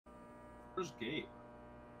Where's Gabe?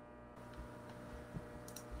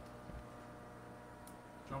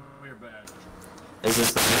 Show me your badge. Is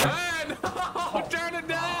this the Hey, no! Oh, turn it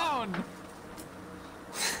down!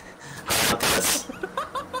 Yes.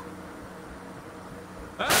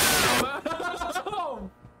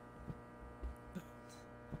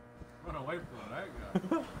 Run away from that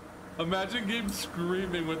guy. Imagine Gabe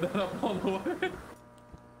screaming with that up all the way.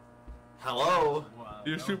 Hello? Wow,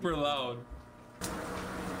 You're super loud.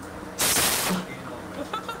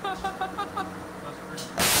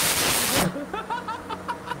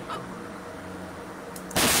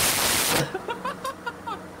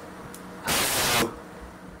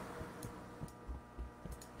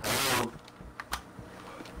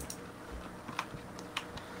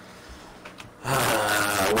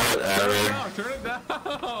 Whatever. Turn it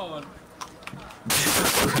down!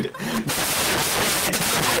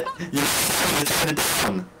 You turn it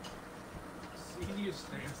down. Seeing you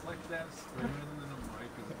stance like that, screaming in the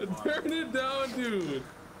mic is wild. Turn it down, dude!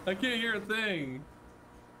 I can't hear a thing.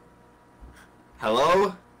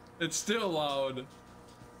 Hello? It's still loud.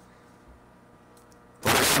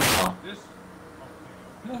 This.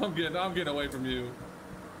 I'm getting away from you.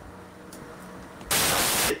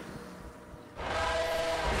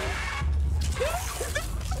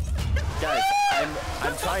 Guys,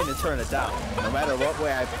 I'm trying to turn it down. No matter what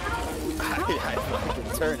way I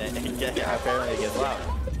can turn it, and apparently it gets loud.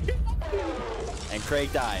 And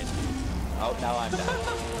Craig died. Oh, now I'm down.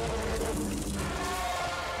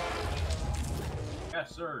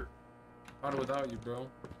 Yes, sir. Not without you, bro.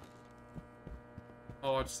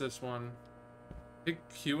 Oh, it's this one. Hit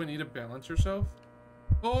Q and E to balance yourself.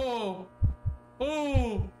 Oh!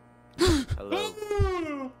 Oh! Hello.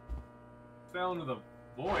 Oh! Fell into the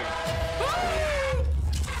void.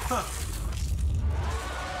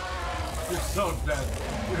 You're so dead.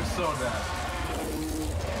 You're so dead.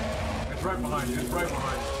 It's right behind you. It's right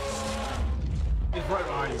behind you. It's right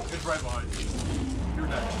behind you. It's right behind you. You're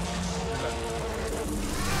dead. You're dead.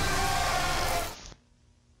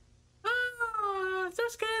 Ah, so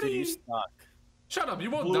scary. Dude, you stuck. Shut up,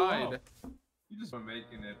 you won't Blew die. up. You just were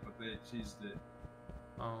making it, but they cheesed it.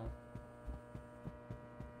 Oh.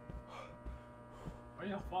 Why are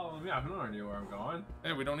y'all following me? I have no idea where I'm going.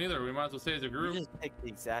 Hey, we don't either. We might as well stay as a You group. just picked the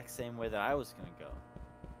exact same way that I was gonna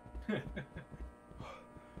go.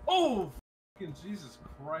 Oh! Fucking Jesus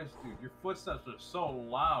Christ, dude. Your footsteps are so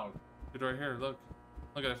loud. Dude, right here, look.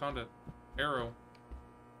 Look at it, I found it. Arrow.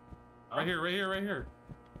 Huh? Right here, right here, right here.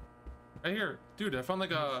 Right here. Dude, I found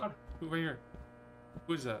like a... Who, right here.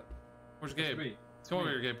 Who is that? Where's Gabe? Me. Come over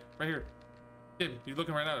here, Gabe. Right here. Gabe, you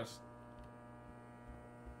looking right at us.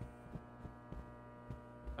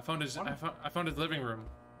 I found his... I found his living room.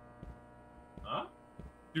 Huh?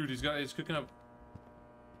 Dude, he's cooking up...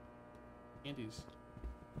 candies.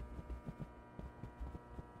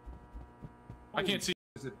 I can't see...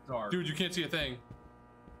 Is it dark? Dude, you can't see a thing.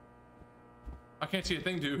 I can't see a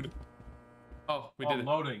thing, dude. Oh, we did it.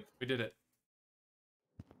 Loading. We did it.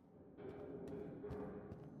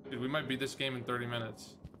 Dude, we might beat this game in 30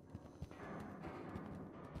 minutes.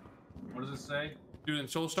 What does it say? Dude, in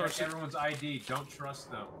Soul Star... Check everyone's ID. Don't trust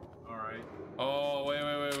them. Alright. Oh,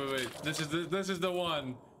 wait. This is the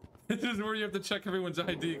one. This is where you have to check everyone's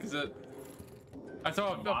ID, because I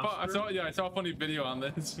saw a funny video on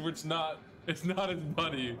this, which it's not as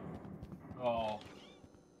funny. Oh.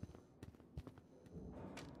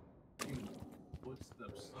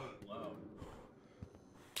 Footsteps so loud.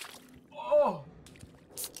 Oh!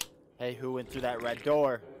 Hey, who went through that red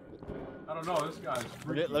door? I don't know, this guy's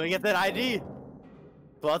freaky. Let me get that ID.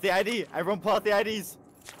 Pull out the ID. Everyone pull out the IDs.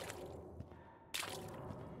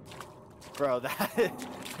 Bro, that...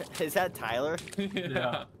 Is that Tyler?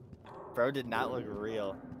 Yeah. Bro did not look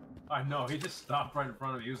real. I know, he just stopped right in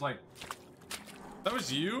front of me. He was like... That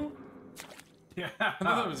was you? Yeah. I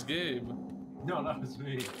thought that was Gabe. No, that was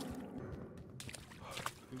me.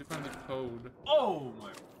 Need to find the code. Oh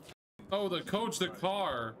my... Oh, the code's the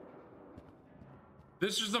car.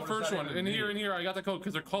 This is the What does first that one. even In mean? here, I got the code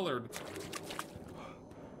because they're colored.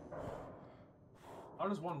 How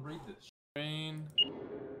does one read this? Green,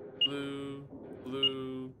 blue,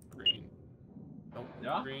 green. Nope.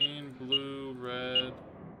 Yeah? Green, blue, red.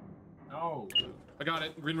 No. I got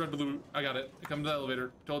it. Green, red, blue. I got it. Come to the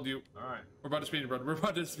elevator. Told you. Alright. We're about to speed run. We're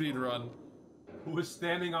about to speed run. Who was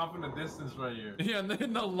standing off in the distance right here? Yeah, and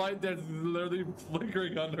then the light that's literally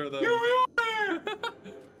flickering under them. Get me over here!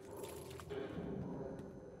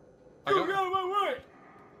 Get out of my way!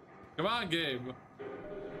 Come on, Gabe.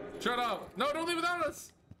 Shut up. No, don't leave without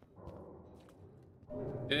us.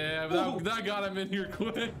 Yeah, that got him in here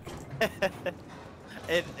quick.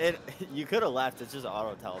 You could have left. It just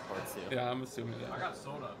auto teleports you. Yeah, I'm assuming I that. got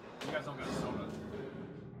soda. You guys don't got soda.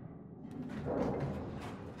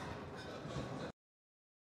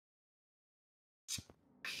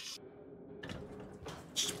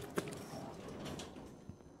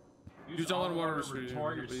 Use all in water to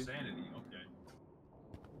restore your sanity. Okay.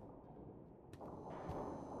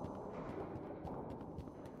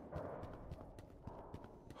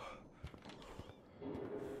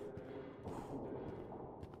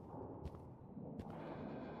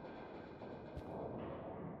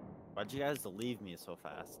 Why'd you guys leave me so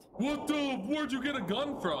fast? What the? Where'd you get a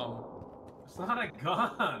gun from? It's not a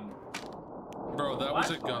gun. Bro, that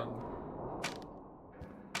was a gun.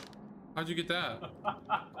 How'd you get that?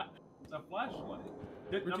 It's a flashlight.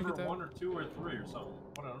 Hit Where'd you number get that? 1 or 2 or 3 or something.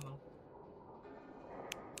 What? I don't know.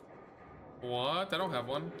 What? I don't have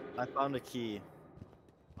one. I found a key.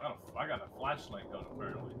 I got a flashlight gun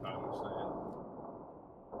apparently. I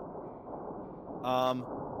understand.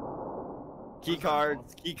 Key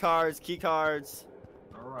cards, key cards, key cards.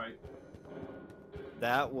 All right.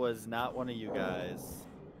 That was not one of you guys.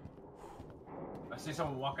 I see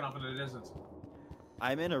someone walking up in the distance.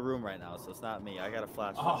 I'm in a room right now, so it's not me. I got a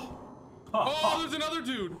flashlight. Oh. Oh, there's another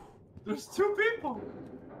dude. There's 2 people.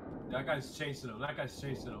 That guy's chasing him. That guy's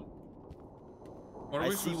chasing him. What are I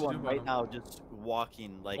we see supposed to do one about right him? now just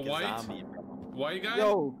walking like A a white? zombie. White guy?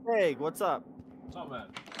 Yo, Craig, what's up? What's up, man?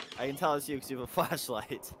 I can tell it's you because you have a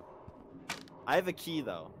flashlight. I have a key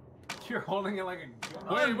though. You're holding it like a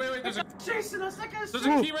gun. Wait, there's a chasing us. That guy's there's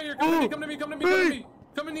a key right here. Come to me, come to me, come to me, come to me.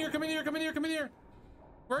 Come in here, come in here, come in here, come in here.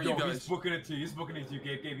 Where are you guys? He's booking it to you. He's booking it to you,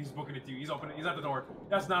 Gabe. He's booking it to you. He's opening. He's at the door.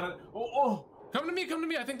 That's not a. Oh. Come to me, come to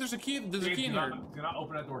me. I think there's a key. There's Gabe, a key in do here. do not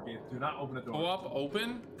open that door, Gabe. Do not open that door. Go up,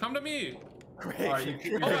 open. Come to me. Craig. All right,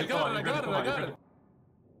 Oh, I got it, I got it.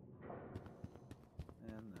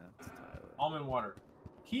 And that's Tyler. Almond water.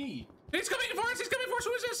 Key. He's coming for us. He's coming for us.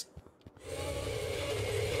 Who is this?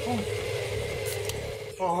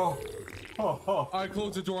 Oh. I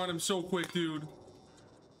closed the door on him so quick, dude.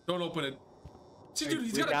 Don't open it. See, dude,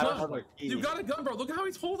 he's We got a got gun. another key. You got a gun, bro. Look how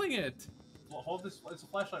he's holding it. Well, hold this. It's a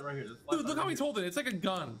flashlight right here. Dude, look how he's holding it. It's like a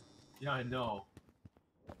gun. Yeah, I know.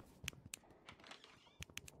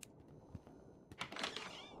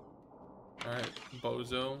 All right,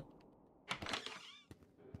 bozo.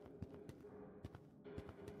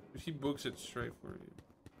 He books it straight for you.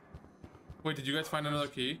 Wait, did you guys find another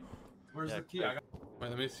key? Where's Yeah, the key? I got. Wait,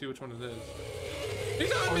 let me see which one it is.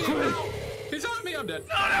 He's on me! Help! He's on me! I'm dead.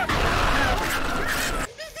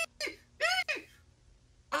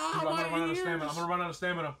 I'm gonna run out of stamina. I'm gonna run out of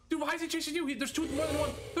stamina. Dude, why is he chasing you? There's more than one.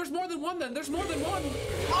 There's more than one then. There's more than one.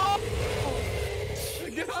 Oh!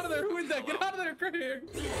 Get out of there. Who is that? Get out of there, Craig.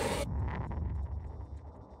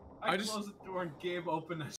 I just closed the door and Gabe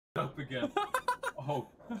opened it up again. Oh,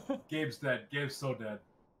 Gabe's dead. Gabe's so dead.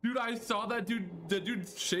 Dude, I saw that dude. The dude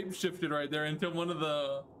shape shifted right there into one of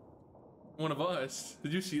us.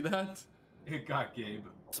 Did you see that? It got Gabe.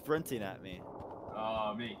 Sprinting at me.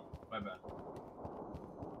 Me. My bad.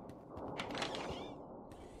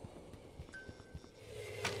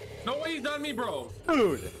 No way, he's not me, bro.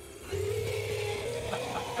 Dude!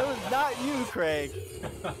 That was not you, Craig.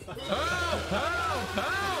 Help! Help!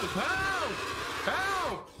 Help!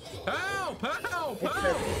 Help! Help! Help! Help!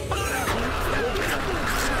 Help!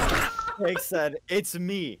 Craig said, it's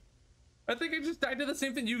me. I think I did the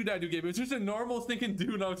same thing you died, Gabe. It's just a normal thinking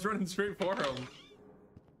dude, and I was running straight for him.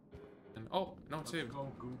 And oh, no, it's saved.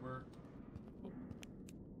 Go, Goober.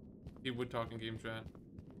 He would talk in game chat.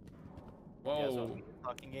 You guys Whoa. want me to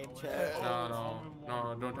talking game chat?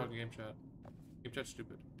 No, don't talk in game chat. Game chat's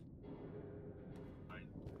stupid.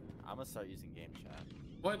 I'm gonna start using game chat.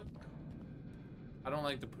 What? I don't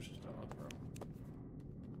like to push stuff, bro.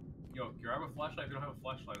 Yo, grab a flashlight if you don't have a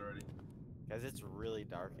flashlight already. Guys, it's really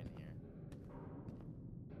dark in here.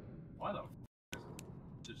 Why the f is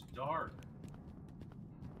it just dark?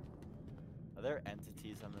 Are there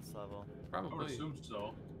entities on this level? I would Probably. assume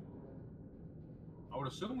so. I would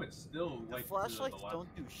assume it's still The like flashlights the last...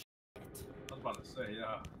 don't do shit. I was about to say,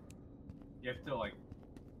 yeah. You have to like.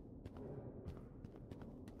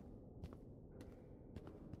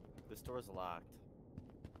 This door's locked.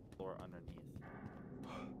 Door underneath.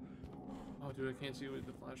 Oh, dude, I can't see what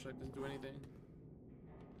the flashlight doesn't do anything.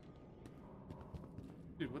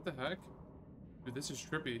 Dude, what the heck? Dude, this is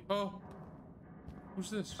trippy. Oh, who's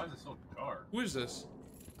this? Why is it so dark? Who is this?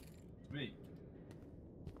 It's me.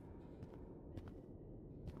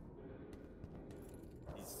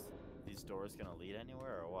 These doors gonna lead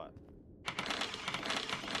anywhere or what?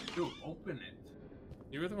 Dude, open it.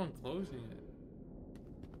 You were the one closing it.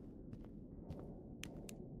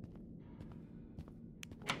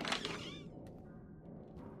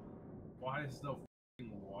 Why is the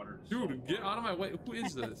f***ing water Dude, so get far? out of my way. Who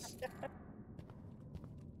is this?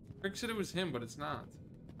 Rick said it was him, but it's not.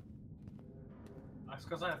 That's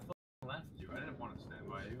because I left you. I didn't want to stand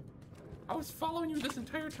by you. I was following you this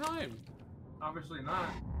entire time. Obviously not.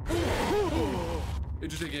 It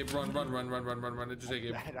just said Gabe, run. It just said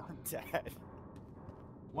Gabe. I'm dead.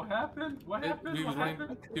 What happened? What happened? He was What running.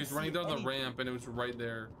 happened? He was running down the ramp, and it was right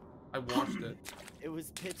there. I watched it. It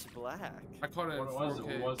was pitch black. I caught it in What was it?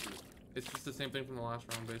 4K. What was it? It's just the same thing from the last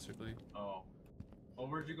round, basically. Oh. Oh,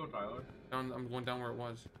 where'd you go, Tyler? Down, I'm going down where it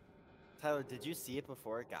was. Tyler, did you see it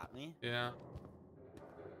before it got me? Yeah.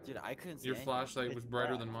 Dude, I couldn't see Your anything. flashlight Pitch was brighter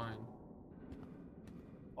black. than mine.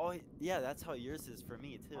 Oh, yeah, that's how yours is for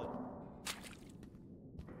me, too.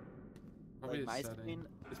 Probably Like, my a setting. screen,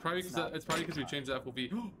 It's probably it's because not- we changed the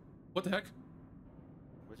FOV. What the heck?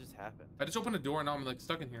 what just happened? I just opened a door and now I'm like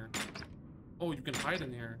stuck in here. Oh, you can hide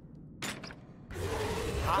in here.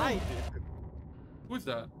 Hi, dude. Who's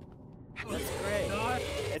that? That's great.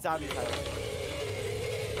 It's on me, Tyler.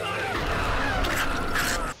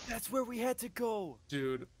 That's where we had to go.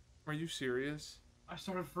 Dude, are you serious? I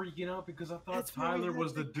started freaking out because I thought That's where we Tyler had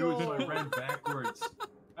was to the dude, so I go. ran backwards.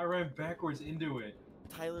 I ran backwards into it.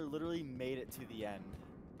 Tyler literally made it to the end.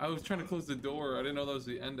 I was trying to close the door. I didn't know that was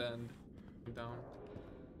the end. I'm down.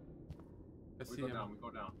 I We see go him. down, we go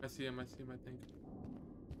down. I see him, I think.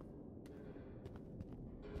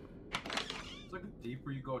 It's like the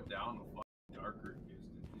deeper you go down, the fucking darker it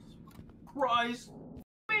is. Jesus Christ!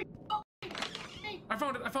 I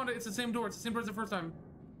found it. It's the same door. It's the same door as the first time.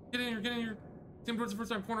 Get in here. Same door as the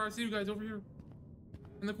first time. Corner, I see you guys over here.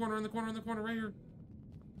 In the corner, right here.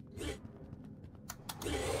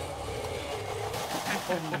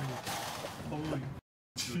 Holy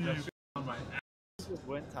dude, that shit on my ass.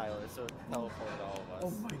 Went Tyler, so it teleported all of us. Oh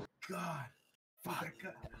my god. Fuck.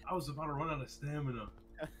 I was about to run out of stamina.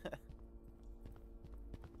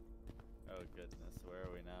 Oh goodness, where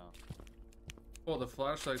are we now? Oh, the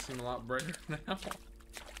flashlights seem a lot brighter now.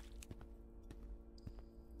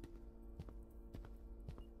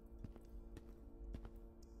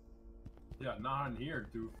 Yeah, not in here,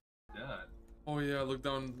 dude. That. Oh yeah, look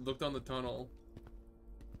down the tunnel.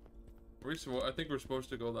 I think we're supposed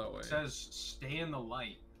to go that way. It says stay in the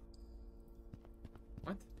light.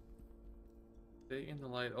 What? Stay in the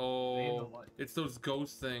light. Stay in Oh, the light. it's those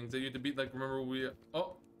ghost things that you had to beat. Like, remember we?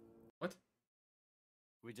 Oh, what?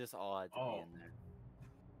 We just all had to be in there.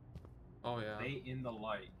 Oh yeah. Stay in the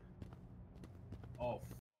light. Oh.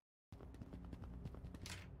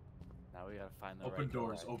 Now we gotta find the Open right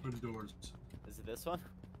doors. door. Open doors. Is it this one?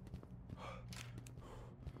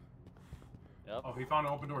 Yep. Oh, he found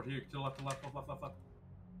an open door. Here, to the left, left.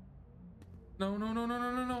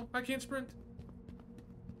 No. I can't sprint.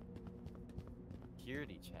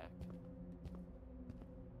 Security check.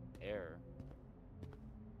 Error.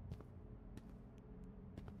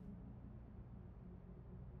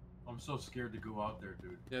 I'm so scared to go out there,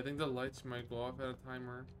 dude. Yeah, I think the lights might go off at a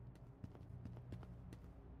timer.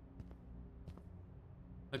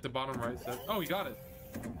 Like the bottom right says. Oh, he got it.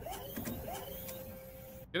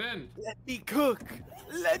 Get in. Let me cook!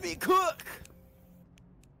 Let me cook!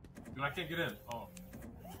 Dude, I can't get in. Oh.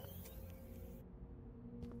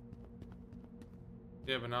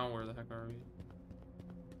 Yeah, but now where the heck are we?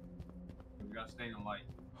 We gotta stay in the light.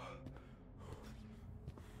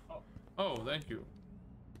 Oh, thank you.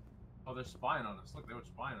 Oh, they're spying on us. Look, they were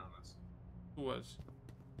spying on us. Who was?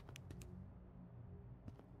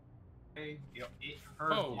 Hey, yo, it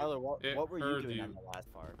hurt. Oh. Tyler, It what were you heard doing you. on the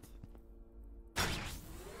last part?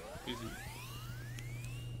 Easy.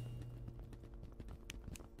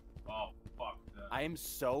 Oh, fuck that. I am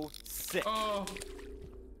so sick. Oh.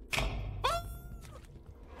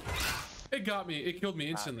 It got me. It killed me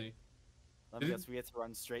instantly. Let me guess, we get to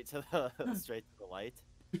run straight to the straight to the light.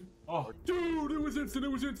 Oh, Dude, it was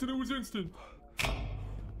instant.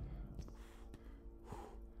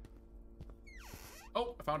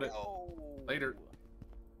 Oh, I found it. No. Later.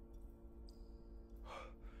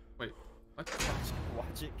 Wait, what?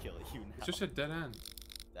 Watch it kill you now. It's just a dead end.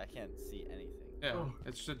 I can't see anything. Yeah, Oh.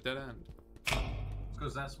 it's just a dead end. it's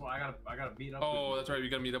because that's why I gotta beat up. Oh, with that's right. You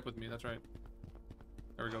gotta meet up with me. That's right.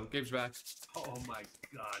 There we go. Gabe's back. you. Oh my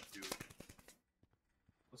god, dude.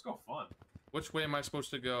 Let's go fun. Which way am I supposed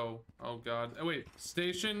to go? Oh god. Oh wait,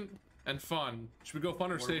 station and fun. Should we go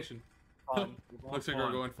fun or What- station? Fun. Looks like we're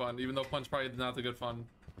fun. going fun, even though fun's probably not the good fun.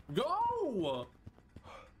 Go!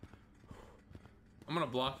 I'm gonna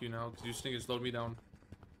block you now because you think it slowed me down.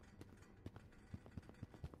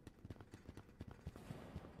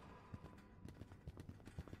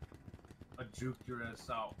 I juked your ass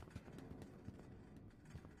out.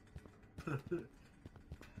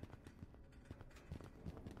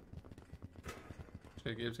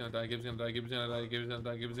 Okay, Gabe's gonna die. Gabe's gonna die. Gabe's gonna die. Gabe's gonna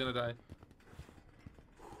die. Gabe's gonna die.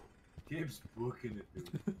 Gabe's booking it,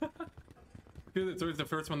 dude. It's always the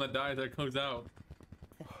first one that dies that goes out.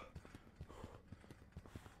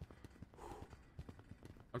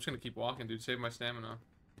 I'm just gonna keep walking, dude. Save my stamina.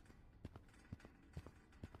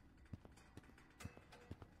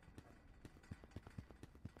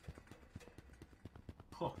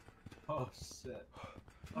 Oh shit.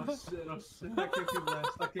 Oh shit, oh shit. I can't be last.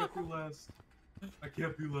 I can't be last. I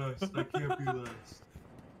can't be last. I can't be last.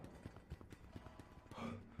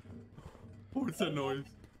 What's that noise?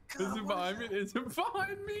 Is it behind me? Is it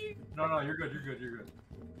behind me? No, you're good, you're good, you're good.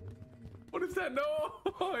 What is that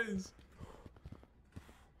noise?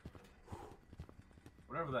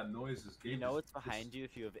 Whatever that noise is, Gabe. You know it's behind you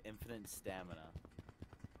if you have infinite stamina.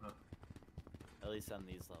 Huh. At least on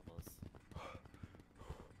these levels.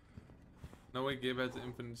 No way, Gabe has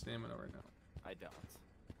infinite stamina right now. I don't.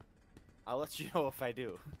 I'll let you know if I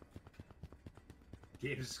do.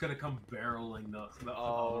 Gabe's just gonna come barreling the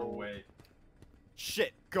Oh. other way.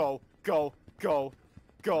 Shit! Go! Go! Go!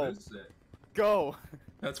 Go! What is it? Go!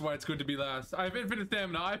 That's why it's good to be last. I have infinite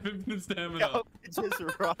stamina. I have infinite stamina. Go! Just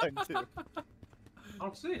run, dude. I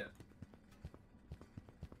don't see it.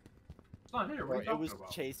 It's not here. What are you It talking was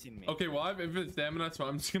about? chasing me. Okay, well I have infinite stamina, so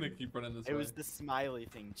I'm just gonna keep running this way. It was the smiley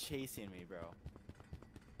thing chasing me, bro.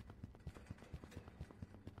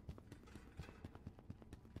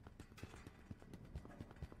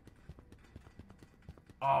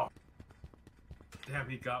 Oh. Damn,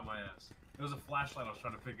 he got my ass. It was a flashlight. I was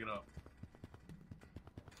trying to pick it up.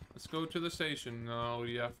 Let's go to the station. Oh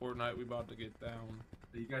yeah, Fortnite, we about to get down.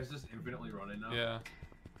 Are you guys just infinitely running now? Yeah.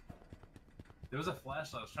 There was a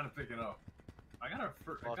flashlight. I was trying to pick it up. I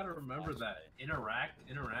gotta remember that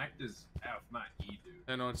interact is F, not E, dude.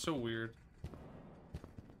 I know, it's so weird. I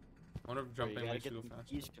wonder if Bro, you jumping gotta makes you get go them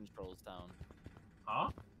faster. siege controls down. Huh?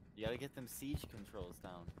 You gotta get them siege controls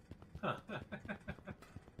down.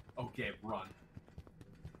 Oh, Gabe, run.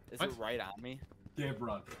 Is What? it right on me? Gabe,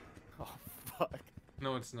 run. Oh, fuck.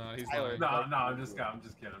 No, it's not. He's Tyler, lying. No, I'm just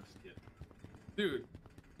kidding. Dude,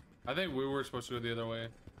 I think we were supposed to go the other way.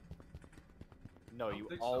 No, don't you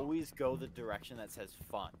think so. always go the direction that says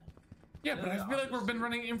fun. Yeah, but I Yeah, feel like we've obviously. been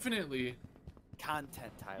running infinitely.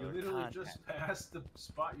 Content, You Tyler. literally Content. just passed the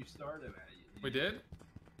spot you started at. We did?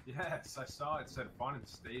 Yes, I saw it said fun and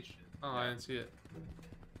station. Oh, I didn't see it.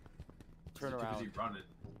 Turn Too around. busy running.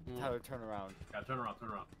 Tyler, turn around. Yeah, turn around.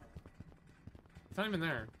 It's not even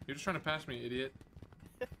there. You're just trying to pass me, idiot.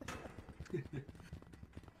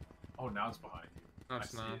 Oh, now it's behind you. No,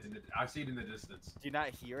 it's not. I see it in the distance. Do you not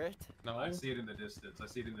hear it? No? I see it in the distance.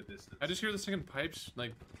 I just hear the second pipes,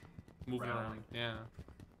 like, moving Rattling. around. Yeah.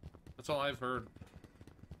 That's all I've heard.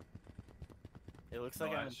 It looks No,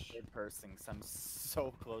 like I'm I in sh- third person because I'm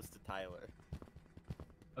so close to Tyler.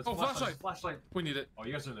 Let's Oh, flashlight! Flashlight! We need it. Oh,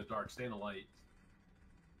 you guys are in the dark. Stay in the light.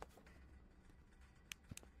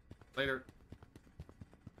 Later.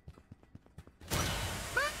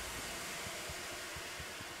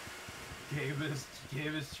 Gabe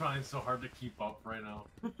is trying so hard to keep up right now.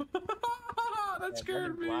 That Yeah,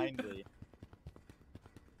 scared me. running blindly.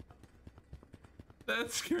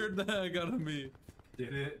 That scared the heck out of me.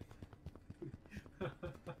 Did it?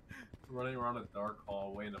 Running around a dark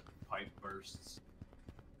hallway and a pipe bursts.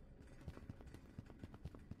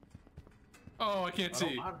 Oh, I can't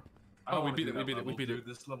see. I Oh, don't we wanna beat do it, we that beat it, we level, beat it. dude.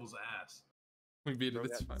 This level's ass. We beat it. Bro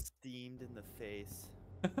It's got fine. steamed in the face.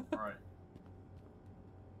 Alright.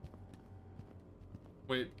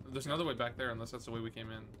 Wait, there's another way back there, unless that's the way we came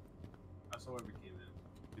in. That's the way we came in.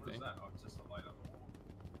 You What is think? that? Oh, it's just a light on the wall.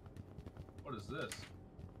 What is this?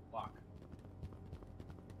 Lock.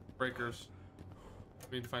 Breakers.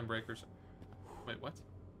 We need to find breakers. Wait, what?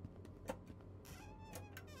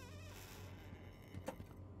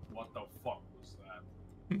 What the fuck was that?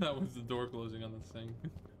 That was the door closing on this thing.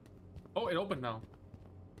 Oh, it opened now.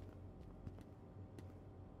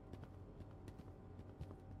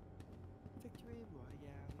 Victory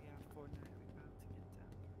Royale, yeah, Fortnite, we about to get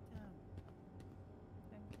down.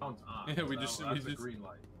 Sounds on. Yeah, so we that- just- we that's a just- green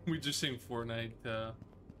light. We just sing Fortnite to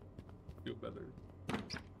feel better. Just got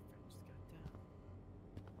down.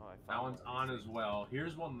 Oh, I That found one's one. on as well.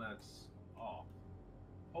 Here's one that's off.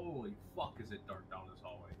 Holy fuck, is it dark down this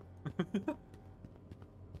hallway?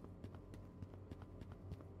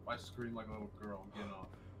 If I scream like a little girl, I'm getting off.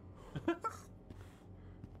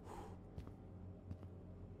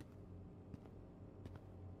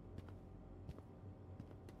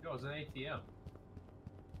 Yo, it's an ATM.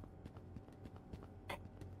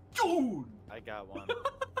 Dude! I got one.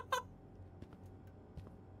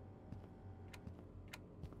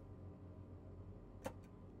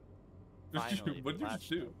 Finally, What did you just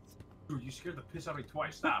do? Dude, you scared the piss out of me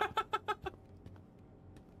twice. Stop.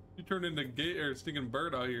 You turned into gay or stinking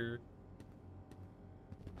bird out here.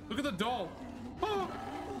 Look at the doll. Oh,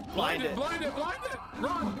 blind it, blind it, blind it.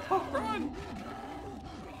 Run, run.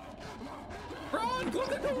 Run, close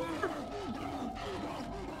the door.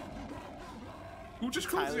 Who just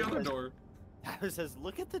closed the other door? Tyler says,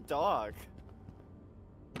 look at the dog.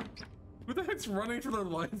 Who the heck's running for their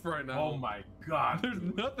life right now? Oh my god. There's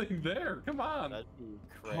nothing there. Come on. That'd be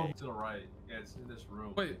Come crazy. to the right. Yeah, it's in this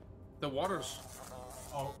room. Wait, the water's.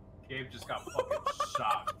 Oh, Gabe just got fucking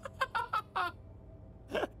shocked.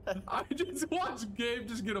 I just watched Gabe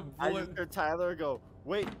just get a I bullet. just heard Tyler go,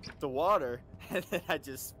 wait, the water. And then I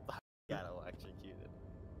just got electrocuted.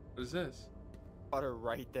 What is this? Water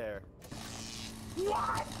right there.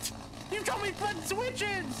 What? You told me flip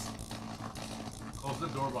switches! Close the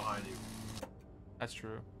door behind you. That's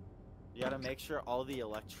true. You gotta make sure all the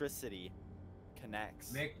electricity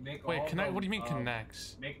connects. Make Wait, all connect? the, What do you mean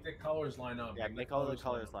connects? Make the colors line up. Yeah, make all the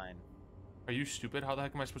colors line. Are you stupid? How the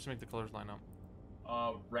heck am I supposed to make the colors line up?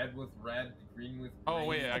 Red with red, green with green. Oh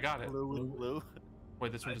wait, I got it. Blue with blue.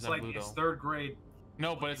 Wait, this one It's doesn't like have blue it's though. third grade.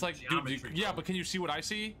 No, but it's like, dude, Geometry, yeah, bro. but can you see what I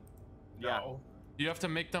see? Yeah. No. You have to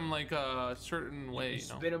make them like a certain way. You You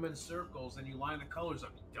know? spin them in circles and you line the colors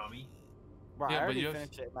up, you dummy. Bro, Yeah, I but already you have-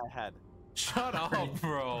 finished it in my head. Shut up,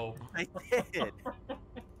 bro. I did.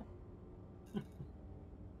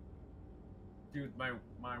 Dude, my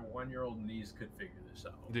 1-year-old niece could figure this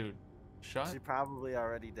out. Dude, shut. She probably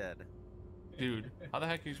already did. Dude, how the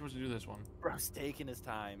heck are you supposed to do this one? Bro's taking his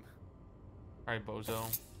time. All right,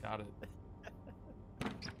 bozo, got it.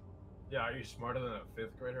 Yeah, are you smarter than a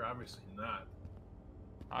 5th grader? Obviously not.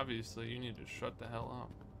 Obviously, you need to shut the hell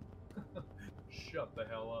up. Shut the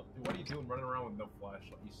hell up. Dude, what are you doing running around with no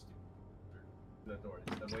flashlight? You stupid. That door.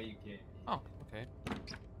 It's the way you came. Oh, okay.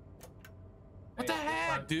 What the Hey,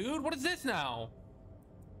 heck, dude? What is this now?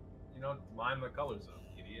 You know, line the colors up,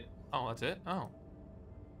 idiot. Oh, that's it? Oh.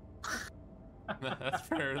 That's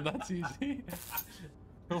fair. That's easy.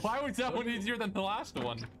 Why was that one easier than the last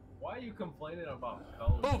one? Why are you complaining about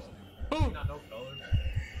colors? Oh! dude? Oh! You not know colors?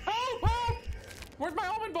 Help! Help! Where's my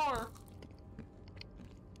almond bar?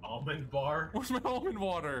 Almond bar? Where's my almond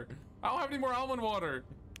water? I don't have any more almond water.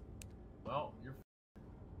 Well, you're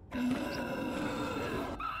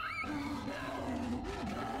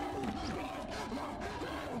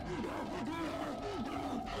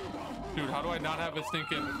Dude, how do I not have a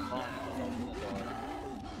stinking... Oh, open the door.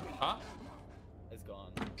 Huh? It's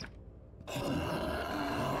gone.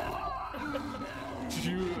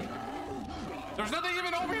 Dude. There's nothing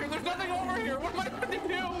even over here. There's nothing over here. What am I going to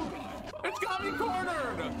do? It's got me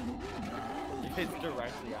cornered. It's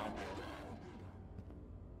directly on you.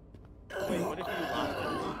 Wait, what if you locked the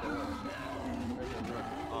door? Where's the room?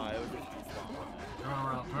 Oh, it was just despawn, wasn't it? turn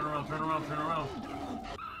around, turn around, turn around, turn around.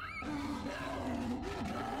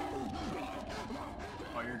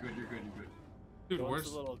 Oh, you're good, you're good, you're good. Dude, Go into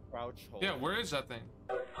where's... the little crouch hole. Yeah, where is that thing?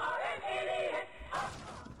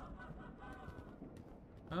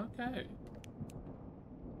 Okay.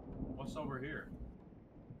 What's over here?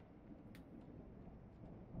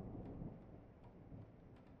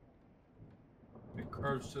 It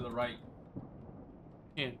curves to the right.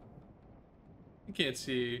 Can't... You can't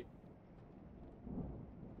see...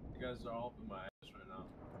 You guys are all up in my ass right now.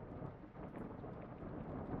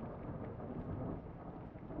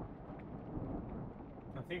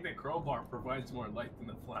 I think the crowbar provides more light than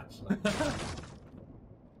the flashlight.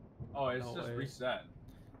 Oh, it's No just way. reset.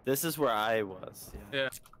 This is where I was. Yeah. Yeah.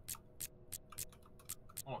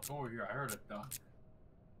 Oh, it's over here. I heard a duck.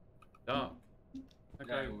 Duh.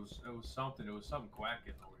 Yeah, it was something. It was something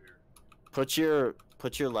quacking over here.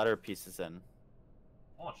 Put your letter pieces in.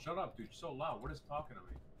 Oh, shut up, dude. You're so loud. What is talking to me?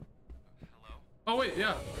 Oh, wait,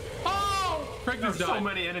 yeah. Oh! Craig There's just so died.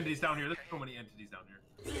 many entities down here. There's so many entities down here.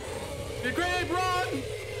 Hey, Craig, run!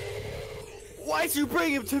 Why'd you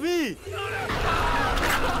bring him to me?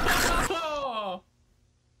 Oh!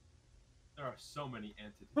 There are so many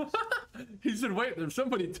entities. He said, wait, there's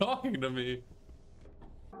somebody talking to me.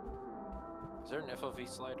 Is there an FOV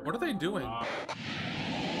slider? What are they doing? He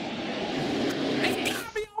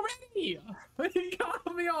got me already! He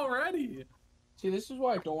got me already! See, this is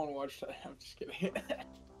why I don't want to watch that. I'm just kidding.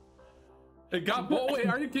 It got both. Wait,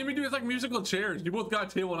 are you kidding me, dude? It's like musical chairs. You both got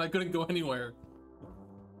a table and I couldn't go anywhere.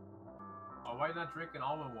 Oh, why not drinking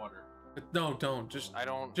almond water? No, don't. Just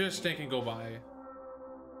stink and go by.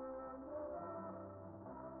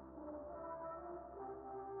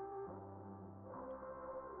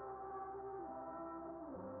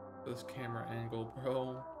 This camera angle,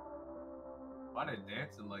 bro. Why they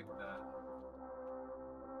dancing like that?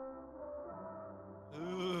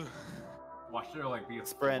 Ugh. Watch there like be a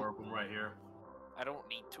Sprint. four of them right here. I don't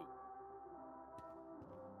need to.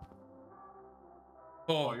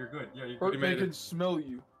 Oh, Oh, you're good. Yeah, you're Bert, good. You they made it. can smell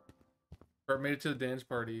you. Bert made it to the dance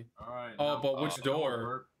party. All right. Oh, now- but which you know what, door?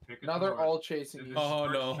 Bert? Pick a Now they're door. all chasing This you. is Oh,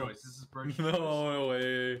 Bert's no. choice. This is Bert's choice. No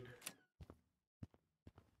way.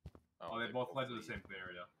 Oh, they both led to the same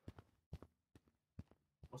area.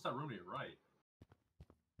 What's that room to your right?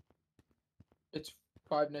 It's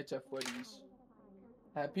Five Nights at Freddy's.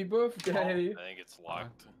 Happy birthday! I think it's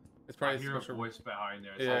locked. It's I probably hear a special. voice behind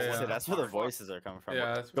there. Yeah, So yeah. that's where the voices are coming from.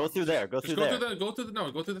 Yeah, that's Go through there. Go Just through go there. through the. Go through the.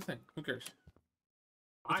 No, go through the thing. Who cares?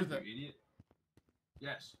 I to you the- idiot.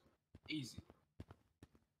 Yes. Easy.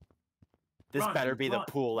 This Run, better be run,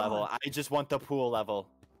 the pool level. run. I just want the pool level.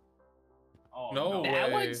 Oh, No That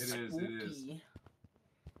way. one's It is, it is. spooky.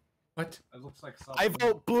 What? It looks like something. I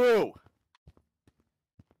vote blue.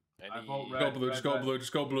 Any... vote Go red. blue. Just go red. blue.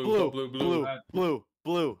 Just go blue. Blue. Go blue. Blue. Blue. Red. Blue.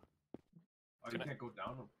 Blue. Oh, you can't go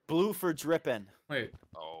down them. Blue for Jrippin. Wait.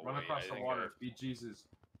 Oh, Run wait, across I the think water. Be Jesus.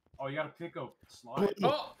 Oh, you gotta pick a slide. Blue.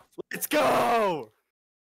 Oh. Let's go.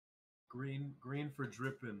 Green for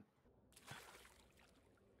Jrippin.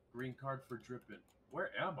 Green card for Jrippin. Where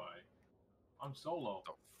am I? I'm solo.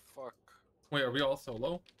 The fuck? Wait. Are we all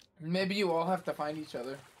solo? Maybe you all have to find each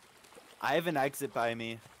other. I have an exit by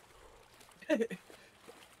me.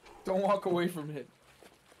 Don't walk away from it.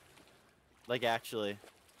 Like actually,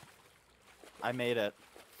 I made it.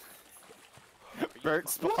 Are you Bert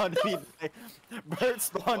spawned me. Bert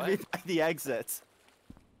spawned me by the exit.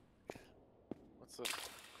 What's this?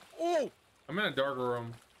 Oh! I'm in a darker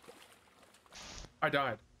room. I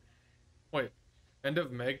died. Wait. End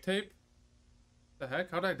of Meg tape? The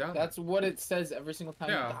heck? How'd I die? That's what it says every single time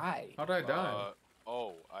Yeah. you die. How'd I die?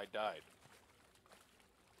 Oh, I died.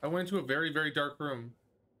 I went into a very, very dark room.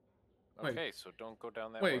 Wait. Okay, so don't go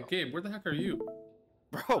down that Wait, well. Gabe, where the heck are you?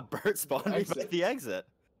 Bro, Bert spawned me by Exit. the exit.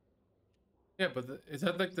 Yeah, but is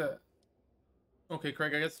that like the... Okay,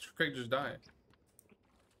 Craig, I guess Craig just died.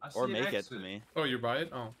 I see Or an make it exit. to me. Oh, you're by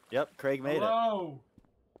it? Oh. Yep, Craig made it. Hello.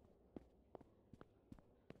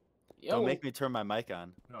 Yo, Don't make me turn my mic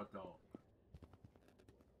on. No, don't.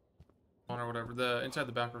 Or whatever. Inside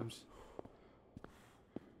the back rooms.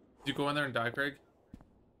 Did you go in there and die, Craig?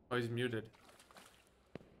 Oh, he's muted.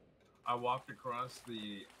 I walked across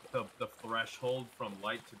the threshold from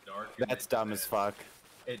light to dark. and That's it dumb as just fuck.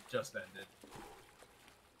 ended. It just ended.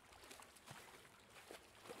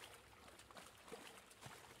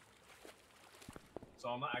 So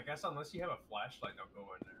I guess unless you have a flashlight, don't go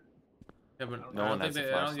in there. Yeah, but No I one don't think has a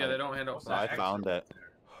they, I don't, yeah, they flashlight. don't hand out What's Oh, I that found exit it.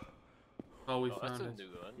 there? Oh, we Oh, that's found a it. new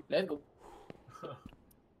one. let's go.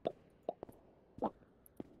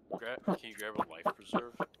 Can you grab a life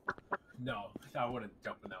preserve? No, I wouldn't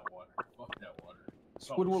jump in that water. Fuck that water.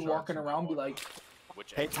 So Squidward sharks walking in that around be water. like,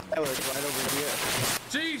 Which Hey exit? Tyler, it's right over here.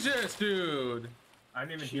 Jesus, dude! I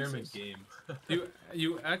didn't even hear him in Jesus. game.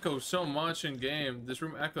 You echo so much in game. This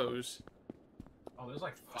room echoes. Oh, there's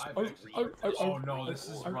like 5 Oh, exits. oh, oh, Oh oh, no, oh, this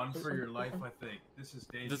is oh, run oh, for oh, your oh, life, oh. I think. This is Is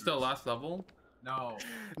dangerous. this the last level? No.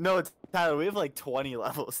 No, it's Tyler. We have like 20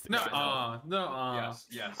 levels. To No, go. no, Yes,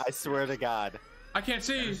 yes. I swear to God. I can't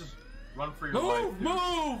see. This is run for your life. Move, dude.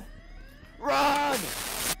 move! Run!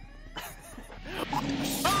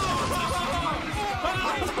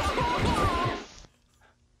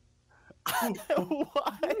 What?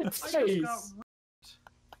 I just Nice. got-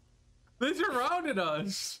 They surrounded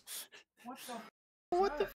us. What the?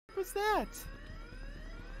 What the f was that?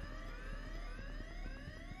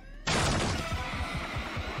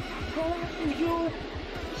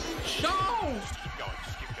 No! Just keep going,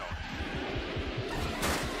 just keep going.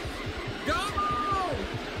 Go!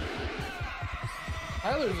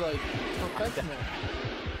 Tyler's like professional.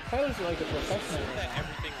 Tyler's like a professional. That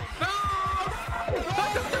everything will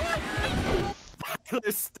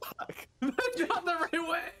Tyler's stuck. That's not the right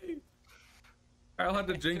way. I'll have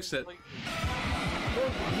to jinx it. Bro,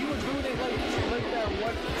 you were doing it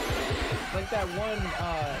like that one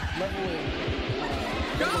level in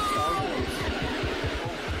Go! Lego Star Wars.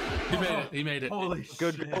 He made it. He made it. Holy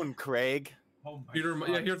Good shit. one, Craig. Oh my Peter, God.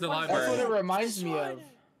 yeah, here's the That's what library. it reminds me of.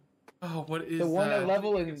 Oh, what is The one that? that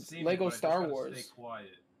level You in can see me, Lego but I just Star gotta Wars. Stay quiet.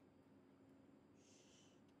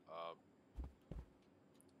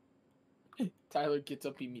 Tyler gets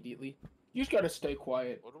up immediately. You just gotta stay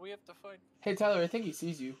quiet. what do we have to find? Hey Tyler, I think he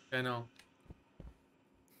sees you. I know.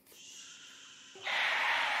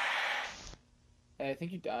 Hey, I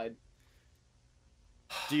think you died.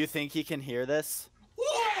 Do you think he can hear this?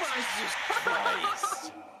 Jesus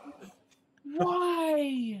Christ!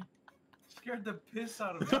 Why? Scared the piss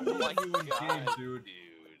out of Oh me. my You in game, God, dude.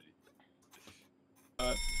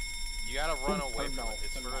 You gotta run away no, from it.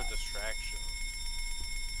 It's I'm for a not. distraction.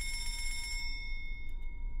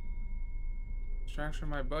 Distraction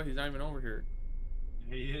my butt. He's not even over here.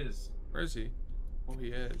 He is. Where is he? Oh, he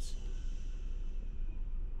is.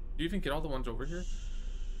 Do you even get all the ones over here?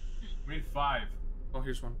 We need 5. Oh,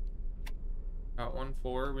 here's one. Got 1,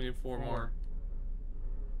 4. We need 4 more.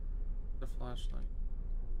 The flashlight.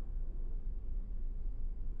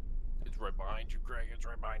 It's right behind you, Greg. It's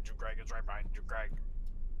right behind you, Greg. It's right behind you, Greg.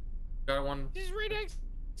 Got one. He's right next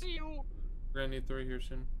to you. We're gonna need 3 here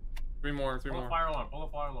soon. 3 more. 3 Pull more. the fire alarm. Pull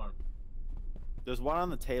the fire alarm. There's one on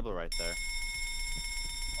the table right there.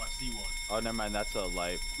 Oh, I see one. Oh, never mind. That's a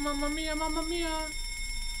light. Mamma mia! Mamma mia!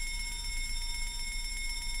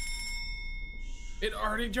 It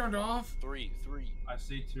already turned off. 3. I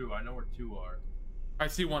see 2. I know where 2 are. I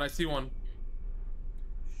see one. I see one.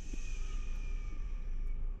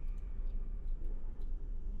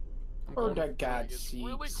 I'm Or going. that God It's sees.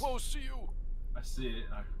 really close to you. I see it.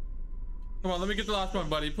 I Come on, let me get the last one,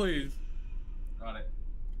 buddy, please. got it.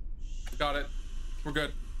 Got it. We're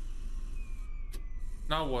good.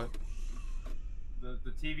 Now what? The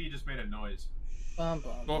TV just made a noise. Go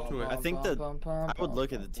up to it. I think I would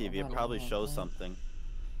look at the TV. It probably shows something.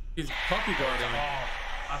 He's puppy guarding.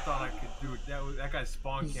 Oh, I thought I could do it. That guy's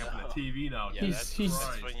spawn camping the TV now. Yeah, dude. that's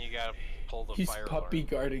Christ. when you gotta pull the He's fire puppy alarm.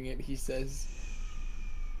 guarding it, he says.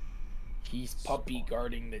 He's puppy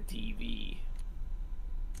guarding the TV.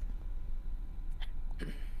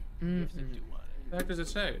 You have to do on What the heck does it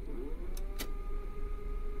say?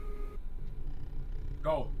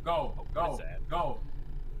 Go, go, What go, is that? go.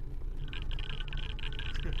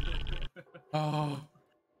 Oh.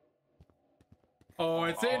 Oh,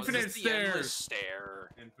 it's Oh, infinite is this the endless stairs. stair.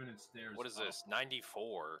 Infinite stairs. What is Oh, this?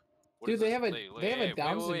 94. What Dude, is they this? have a- Look, they have a hey,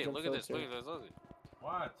 Down wait, syndrome look at this. Look filter. at this. Look at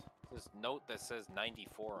What? this note that says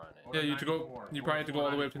 94 on it. What? Yeah, you have to go. 94. You probably have to go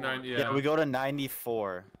all the way up to 90. Yeah. Yeah, we go to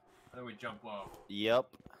 94. Then we jump off. Yep.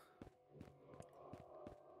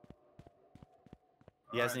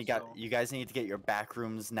 You guys Alright, need so- you guys need to get your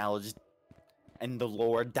backrooms knowledge and the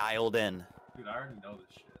lore dialed in. Dude, I already know this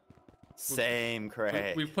shit. Same,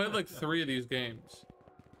 Craig. We've played like 3 of these games.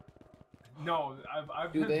 No,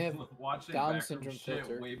 I've Dude, been they have watching Down Backroom syndrome shit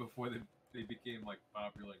filter. way before they became like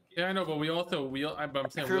popular in games. Yeah, I know, but I'm saying we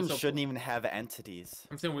Backrooms also, shouldn't even have entities.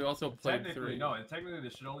 I'm saying we also played Technically, 3. no, and technically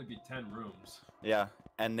there should only be 10 rooms. Yeah,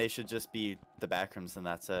 and they should just be the backrooms and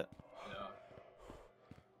that's it. Yeah.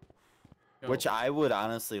 Yo, Which I would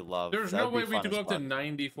honestly love. there's That'd no be way we fun could go as up to fuck.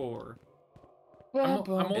 94. I'm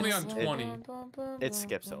only on 20. It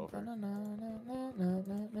skips over. And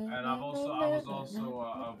I was also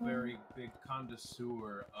a very big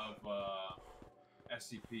connoisseur of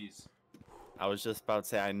SCPs. I was just about to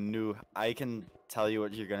say I can tell you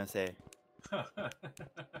what you're gonna say.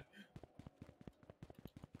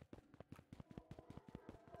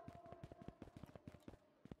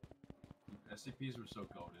 SCPs were so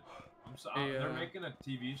goated. Hey, they're making a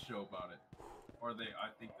TV show about it, or I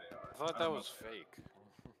think they are. I thought that don't know. was fake.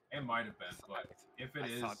 It might have been, but if it I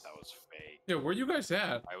is, thought that was fake. Yeah, where you guys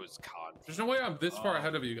at? I was confident. There's no way I'm this far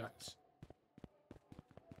ahead of you guys.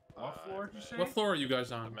 what floor did you say? What floor are you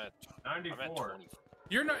guys on? I'm at 94. 20.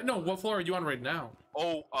 You're not. No, what floor are you on right now?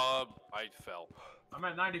 Oh, I fell. I'm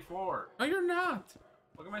at 94. No, you're not.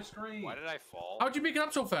 Look at my screen. Why did I fall? How'd you make it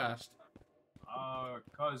up so fast?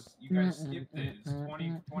 Cause you guys skipped it. It's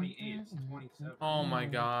 20, 28. It's 27. Oh my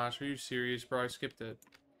gosh, are you serious, bro? I skipped it.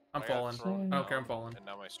 I'm I got falling. thrown I don't care. I'm down, falling. And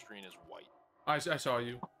now my screen is white. I saw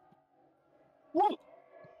you,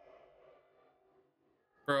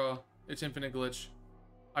 bro. It's infinite glitch.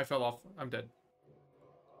 I fell off. I'm dead.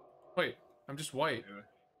 Wait, I'm just white. Dude,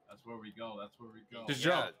 that's where we go. That's where we go. Just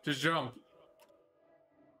Yeah. jump. Just jump.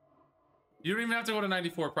 You don't even have to go to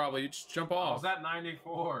 94. Probably. You just jump I off. was at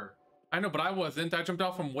 94. I know, but I wasn't. I jumped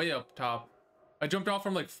off from way up top. I jumped off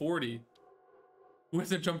from like 40. Who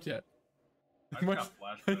hasn't jumped yet? I just got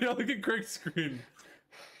flashbacks. Yeah, look at Craig's screen.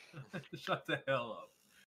 Shut the hell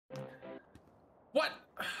up. What?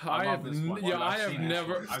 I love this one. Dude, I I've have seen this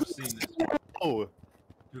never. one. I've seen this. Oh,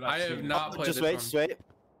 Dude, I I've have seen not this. played just this wait, one. just wait.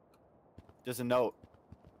 Just a note.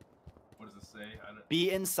 What does it say? I don't...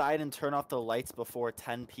 Be inside and turn off the lights before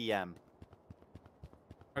 10 p.m.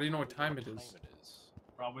 How do you know what time it What is? time it is?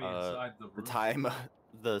 Probably inside the room. The time,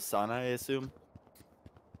 the sun, I assume.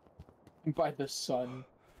 By the sun.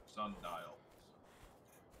 Sundial.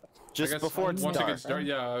 Just I guess before it's once dark. it gets dark.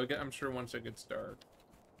 Yeah, I'm sure once it gets dark.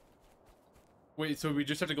 Wait, so we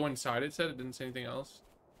just have to go inside? It said it didn't say anything else.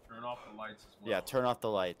 Turn off the lights as well. Yeah, turn off the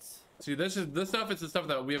lights. See, this stuff is the stuff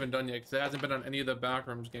that we haven't done yet because it hasn't been on any of the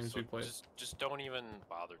backrooms games So we played. just don't even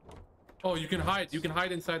bother. Oh, you can hide. You can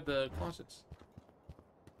hide inside the closets.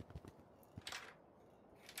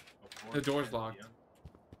 The door's locked.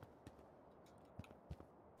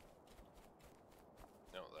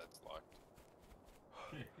 No, that's locked.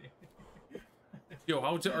 Yo,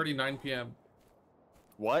 how is it already 9 p.m.?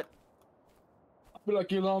 What? I feel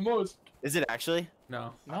like Elon Musk. Is it actually?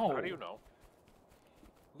 No. No. How do you know?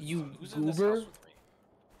 You in this goober? house with me?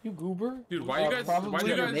 You goober? Dude, why you guys? Why Probably do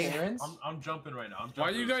you your guys? parents? I'm jumping right now. I'm jumping Why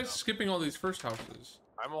are you guys right skipping all these first houses?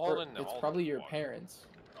 I'm Or holding. it's all probably the your water. parents.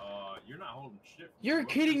 now. You're not holding shit. You're What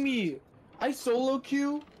kidding is this? me! I solo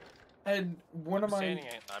queue, and one of my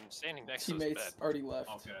I'm standing next to teammates his bed. already left.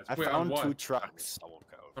 Okay, that's I Wait, on found what? 2 trucks. I won't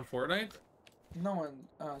go. On Fortnite? No,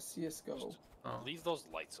 on CS:GO. Oh. Leave those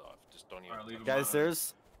lights off. Just don't even. Alright, leave 'em Guys, on.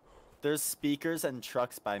 there's speakers and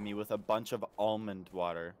trucks by me with a bunch of almond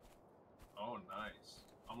water. Oh, nice.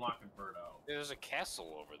 I'm locking Bird out. There's a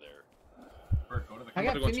castle over there. Bird, go to the I about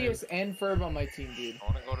got to go Phineas and Ferb on my team, dude. I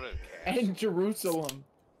want to go to the castle. And Jerusalem.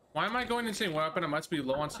 Why am I going insane? What happened? I must be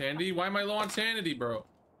low on sanity. Why am I low on sanity, bro?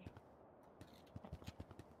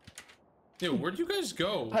 Yo, where'd you guys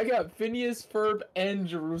go? I got Phineas, Ferb, and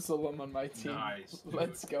Jerusalem on my team. Nice, dude.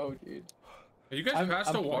 Let's go, dude. Are you guys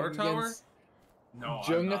past the water playing tower? against No,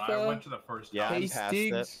 I'm not. I Jonathan? went to the first Yeah, house. I'm past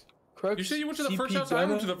Hastings, Crooks, You said you went to the first CP house? I went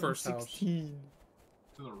Gunner, to the first house. 16.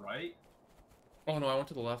 To the right? Oh no, I went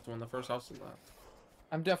to the left one. The first house is left.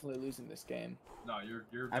 I'm definitely losing this game. No,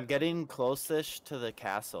 you're. I'm getting close-ish to the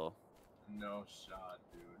castle. No shot,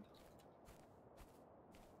 dude.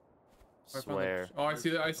 I found the- Swear. Oh, I see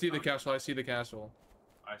the castle. I see the castle.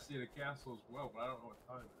 I see the castle as well, but I don't know what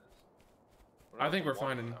time it is. What I about think the we're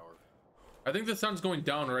water finding. tower? I think the sun's going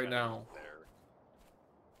down right now. There.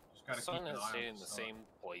 Just The gotta sun keep an has eye stayed on in the sun. same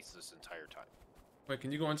place this entire time. Wait,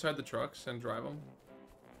 can you go inside the trucks and drive them?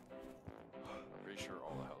 I'm pretty sure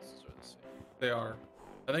all the houses are the same. They are.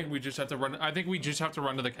 I think we just have to run. I think we just have to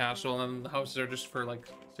run to the castle, and then the houses are just for like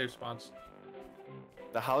safe spots.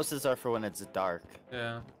 The houses are for when it's dark.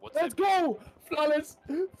 Yeah. What's Let's that? go! Flawless!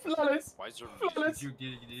 Flawless! Why is there Flawless! Did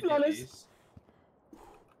you get Flawless. ace?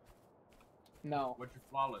 No. What'd you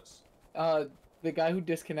flawless? The guy who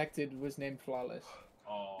disconnected was named Flawless,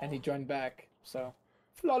 Oh. and he joined back. So,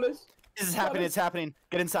 Flawless. This is happening. It's happening.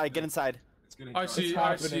 Get inside. Get inside. It's getting I dark. see. It's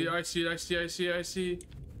I see. happening. I see. I see. I see. I see.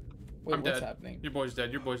 Wait, I'm what's dead. happening? Your boy's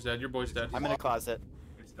dead. Your boy's dead. Your boy's dead. I'm in a closet.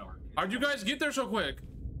 It's dark. It's How'd you dark. guys get there so quick?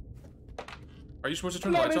 Are you supposed to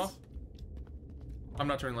turn the lights Flawless. off? I'm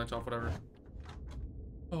not turning the lights off. Whatever.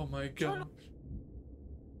 Oh my god.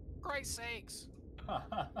 Christ's sakes!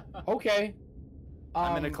 Okay.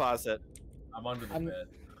 I'm in a closet. I'm under the I'm- bed.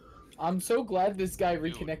 I'm so glad this guy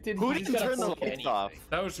reconnected. Who He just didn't got a turn the 4K. lights off?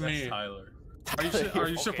 That was That's me. Tyler. Are you are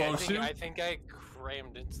you Okay, supposed to? I think I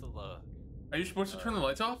crammed into the. Are you supposed to turn the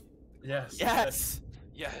lights off? Yes. Yes.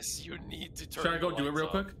 Yes, you need to turn. Should I go the do it lights real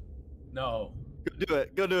off. quick? No. Go do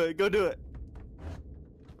it. Go do it. Go do it.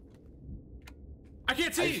 I can't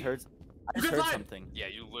I see. just heard. I You just guys heard lied. something. Yeah,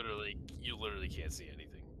 you literally can't see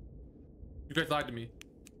anything. You guys lied to me.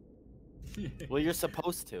 Well, you're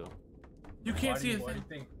supposed to. You can't see a Why do thing. you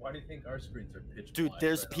think? Why do you think our screens are pitch Dude, black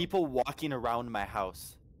there's right now? people walking around my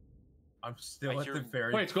house. I'm still I at hear- the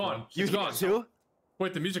very. Wait, it's gone. front. You It's hear gone. it too?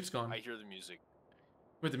 Wait, the music's gone. I hear the music.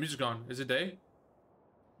 Wait, the music's gone. Is it day?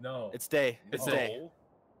 No. It's day. It's No. day.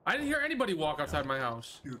 I didn't hear anybody walk outside my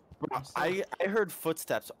house. Dude, Bro, I'm still- I heard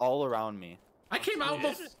footsteps all around me. I came out.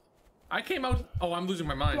 Yeah. I came out. Oh, I'm losing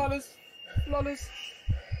my mind. Flawless. Flawless.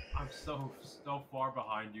 I'm so far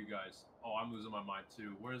behind you guys. Oh, I'm losing my mind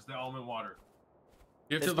too. Where's the almond water?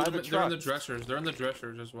 You have It's to by look. the They're in the trucks. dressers. They're in the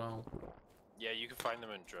dressers as well. Yeah, you can find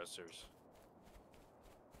them in dressers.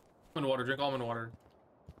 Almond water. Drink almond water.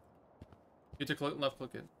 You have to left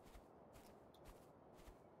click it.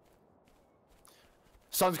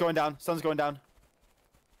 Sun's going down. Sun's going down.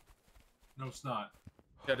 No, it's not.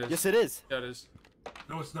 Yeah, it is. Yes, it is. Yeah, it is.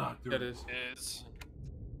 No, it's not, dude. Yeah, it is. Is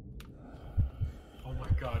Oh my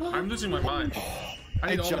god. I'm losing my mind. I I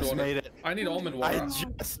need almond just water. made it. I need almond I water.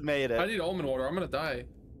 just made I it. need almond water. I'm gonna die.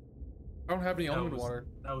 I don't have any That almond was- water.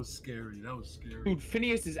 That was scary. That was scary. Dude,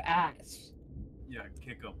 Phineas is ass. Yeah,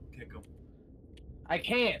 kick him. Kick him. I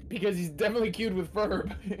can't because he's definitely queued with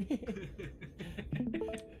Ferb.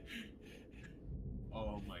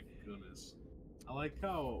 Oh my goodness. I like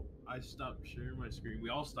how I stopped sharing my screen. We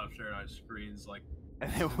all stopped sharing our screens. Like,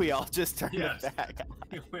 And then we all just turned Yes. it back.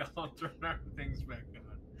 we all turned our things back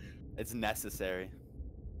on. It's necessary.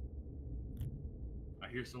 I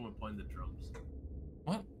hear someone playing the drums.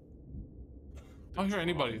 What? I don't hear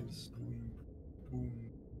anybody. Drums. Boom, boom.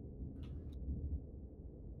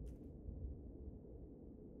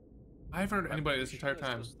 I haven't heard I'm anybody this pretty sure entire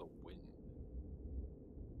time. that's just the wind.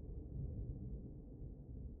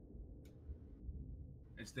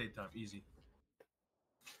 It's daytime. Easy.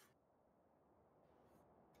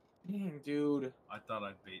 Dang, dude. I thought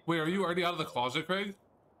I'd bait. Wait, are you already out of the closet, Craig?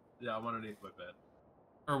 Yeah, I'm underneath my bed.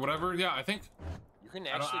 Or whatever? Yeah, I think. You can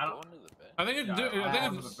I don't- actually I go don't- into the bed. I think it. Yeah, do, I I think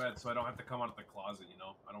under it's, the bed, so I don't have to come out of the closet. You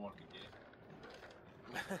know, I don't want to be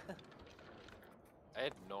gay. I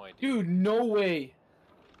had no idea. Dude, no way.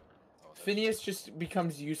 Oh, that's- Phineas just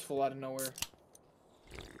becomes useful out of nowhere.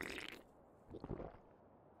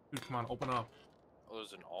 Dude, come on, open up. Oh,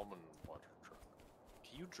 there's an almond water truck.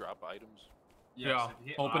 Can you drop items? Yeah, if you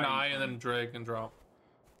hit open I, eye and then drag and drop.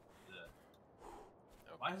 Yeah.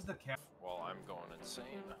 Why is the cat? Well, I'm going insane.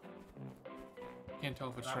 Can't tell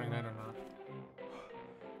if it's turning night or not.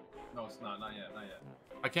 No, it's not. Not yet. Not yet.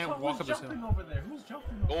 I can't Oh, walk who's up this hill. jumping over there? Who's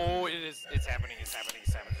jumping over Oh, it is. It's happening. It's happening.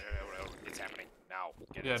 It's happening. It's happening now.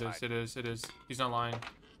 Get Yeah, it inside. is. It is. It is. He's not lying.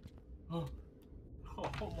 there? Oh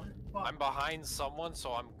my fuck. I'm behind someone,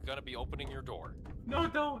 so I'm gonna be opening your door. No,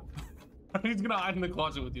 don't. He's gonna hide in the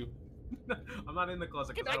closet with you. I'm not in the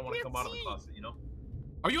closet because I don't want to come out of the closet, you know?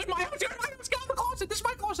 Are you in my house? You're in my house. Get out of the closet. This is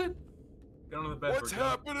my closet. Get under the bed. What's Virgil.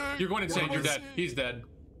 happening? You're going insane. You're What is dead. it? He's dead.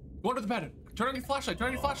 Go under the bed. Turn on your flashlight. Turn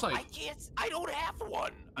on your I flashlight. can't. I don't have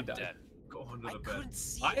one. I'm died. dead. Go under I the bed. couldn't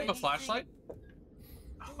see. I have a anything. flashlight. Oh,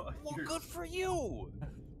 Well, you're- good for you.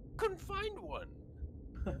 Couldn't find one.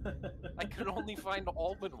 I could only find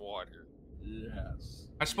almond water. Yes.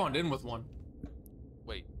 I spawned in with one.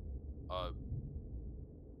 Wait. Am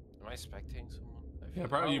I spectating someone? I Yeah,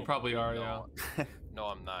 feel- you probably are. Yeah. No, no,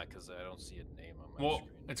 I'm not, because I don't see a name on my Well, screen.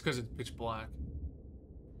 it's because it's pitch black.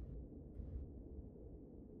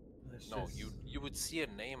 That's No, just- you would see a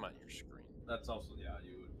name on your screen. That's also, yeah,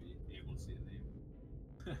 you would be able to see a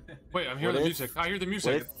name. Wait, I'm hearing What the if- music. I hear the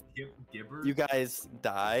music. Gibber? You guys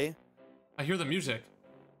die. I hear the music.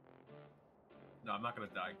 No, I'm not gonna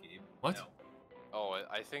die, Gabe. What? No. Oh,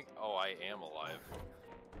 I think. Oh, I am alive.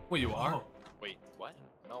 Wait, you are? Oh, Wait, what?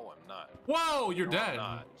 No, I'm not. Whoa, you're No, I'm dead.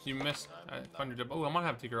 not. You missed. I'm I not. found your dead. Oh, I'm gonna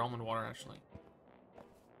have to take your almond water actually.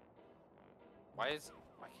 Why can't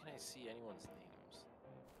I see anyone's names?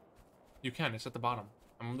 You can. It's at the bottom.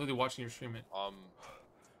 I'm literally watching you stream it.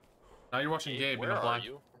 Now you're watching Gabe where in a are black.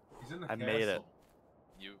 you? he's in the I castle. made it.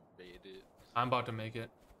 You made it. I'm about to make it.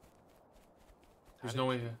 How There's did no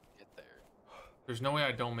way. you get there. There's no way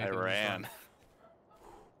I don't make I it. in this ran. run.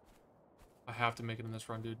 I have to make it in this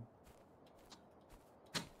run, dude.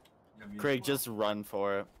 Yeah, me as Craig, well. just run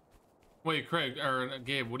for it. Wait, Craig or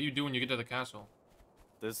Gabe, what do you do when you get to the castle?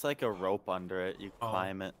 There's like a rope under it. You Oh.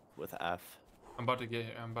 climb it with F. I'm about to get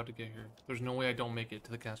here. I'm about to get here. There's no way I don't make it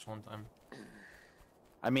to the castle in time.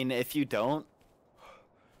 I mean, if you don't,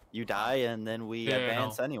 you die, and then we Yeah, I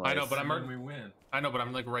advance know. anyways. I know, but I'm And then we win. I know, but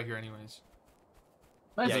I'm like right here anyways.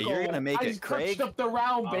 Let's Yeah, you're go. gonna make I it, just Craig. touched up the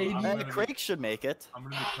round, baby. I'm gonna be- Craig should make it. I'm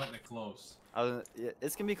gonna be cutting it close.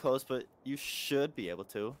 It's gonna be close, but you should be able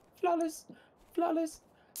to. Flawless, flawless,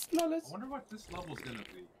 I flawless. wonder what this level's gonna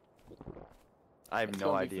be. I have It's no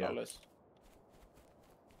gonna be idea. flawless.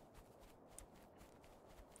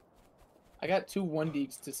 I got 2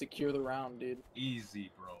 1-deeks to secure the round, dude.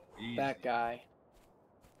 Easy, bro. Easy. That guy.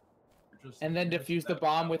 You're just- And then you're just defuse the that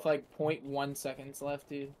bomb with fella. like 0.1 seconds left,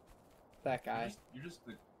 dude. That guy. You're just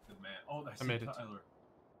the man. Oh, that's I made it. Tyler.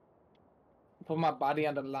 Put my body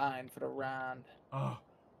on the line for the round. Oh.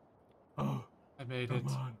 Oh. I made it.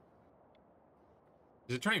 Come on.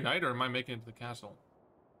 Is it turning night or am I making it to the castle?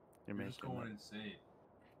 You're You're just making going it. insane.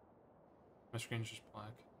 My screen's just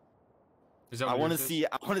black. Is that I what want to yours is? see.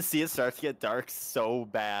 I want to see it start to get dark so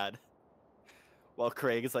bad. While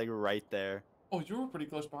Craig is like right there. Oh, you were pretty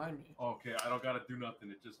close behind me. Okay, I don't gotta do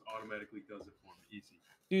nothing. It just automatically does it for me. Easy.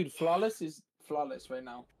 Dude, flawless is flawless right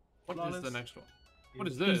now. What is Flawless. the next one? What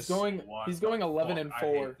is He's this? going. What He's the going 11 fuck? and I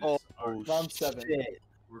 4. hate this. Round 7. shit.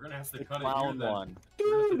 We're gonna have to The cut it here clown then. one. We're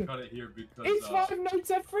gonna have to Dude, cut it here because it's 5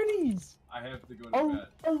 Nights at Freddy's. I have to go to Oh, bed.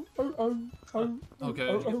 Okay.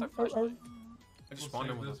 I just I just We'll spawned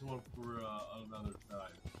in save with this one for another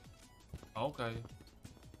time. Okay.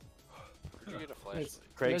 Where'd you get a flashlight?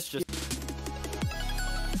 Craig's just